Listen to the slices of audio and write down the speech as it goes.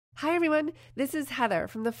Hi everyone, this is Heather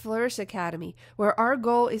from the Flourish.Academy, where our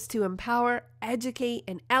goal is to empower, educate,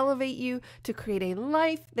 and elevate you to create a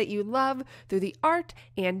life that you love through the art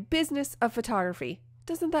and business of photography.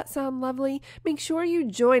 Doesn't that sound lovely? Make sure you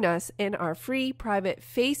join us in our free private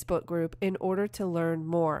Facebook group in order to learn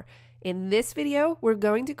more. In this video, we're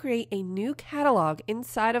going to create a new catalog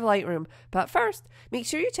inside of Lightroom, but first, make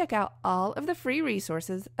sure you check out all of the free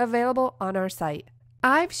resources available on our site.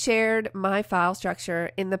 I've shared my file structure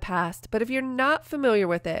in the past, but if you're not familiar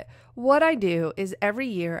with it, what I do is every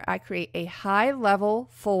year I create a high-level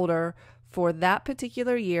folder for that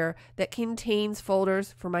particular year that contains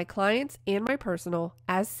folders for my clients and my personal,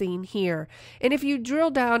 as seen here. And if you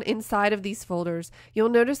drill down inside of these folders, you'll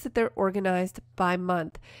notice that they're organized by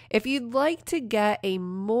month. If you'd like to get a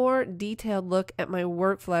more detailed look at my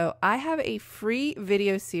workflow, I have a free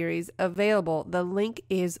video series available. The link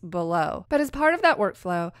is below. But as part of that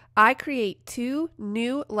workflow, I create 2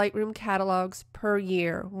 new Lightroom catalogs per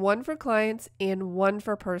year, one for clients and one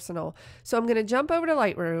for personal. So I'm going to jump over to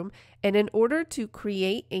Lightroom, and in order to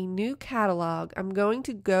create a new catalog, I'm going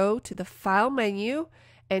to go to the File menu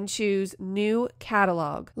and choose New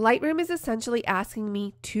Catalog. Lightroom is essentially asking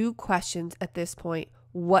me 2 questions at this point.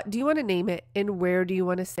 What do you want to name it and where do you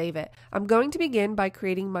want to save it? I'm going to begin by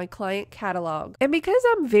creating my client catalog. And because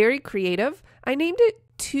I'm very creative, I named it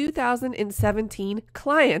 2017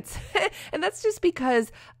 clients. And that's just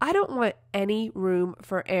because I don't want any room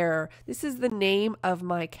for error. This is the name of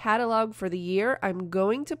my catalog for the year. I'm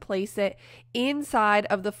going to place it inside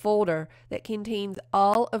of the folder that contains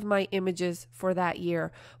all of my images for that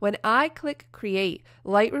year. When I click create,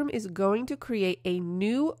 Lightroom is going to create a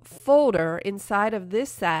new folder inside of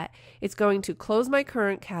this set. It's going to close my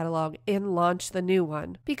current catalog and launch the new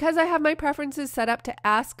one. Because I have my preferences set up to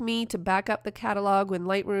ask me to back up the catalog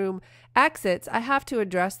when Lightroom exits, I have to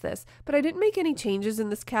address this, but I didn't make any changes in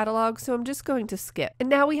this catalog, so I'm just going to skip. And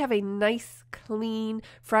now we have a nice, clean,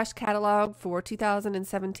 fresh catalog for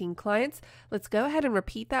 2017 clients. Let's go ahead and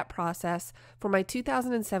repeat that process for my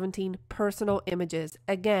 2017 personal images.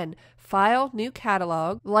 Again, File, New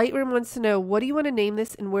Catalog. Lightroom wants to know, what do you want to name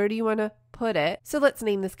this and where do you want to put it? So let's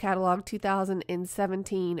name this catalog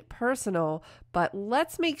 2017 personal, but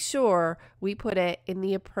let's make sure we put it in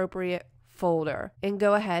the appropriate folder and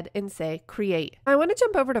go ahead and say create. I want to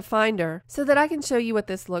jump over to Finder so that I can show you what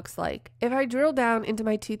this looks like. If I drill down into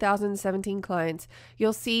my 2017 clients,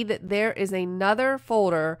 you'll see that there is another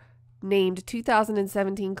folder named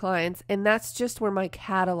 2017 clients, and that's just where my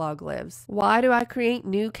catalog lives. Why do I create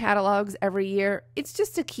new catalogs every year? It's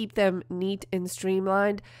just to keep them neat and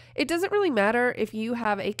streamlined. It doesn't really matter if you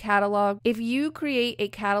have a catalog. If you create a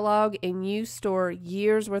catalog and you store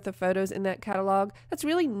years worth of photos in that catalog, that's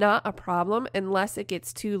really not a problem unless it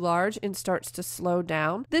gets too large and starts to slow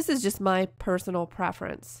down. This is just my personal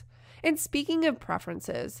preference. And speaking of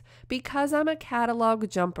preferences, because I'm a catalog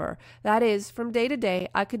jumper, that is, from day to day,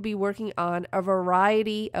 I could be working on a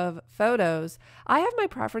variety of photos. I have my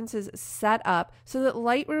preferences set up so that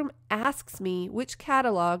Lightroom asks me which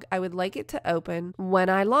catalog I would like it to open when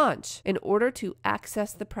I launch. In order to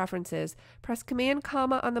access the preferences, press Command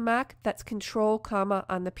comma on the Mac, that's Control comma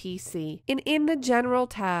on the PC. And in the General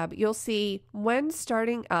tab, you'll see when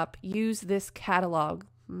starting up, use this catalog.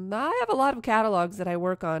 I have a lot of catalogs that I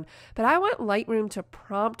work on, but I want Lightroom to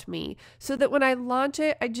prompt me so that when I launch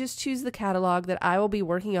it, I just choose the catalog that I will be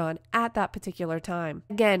working on at that particular time.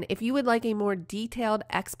 Again, if you would like a more detailed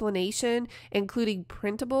explanation, including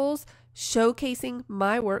printables, showcasing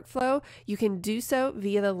my workflow, you can do so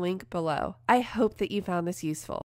via the link below. I hope that you found this useful.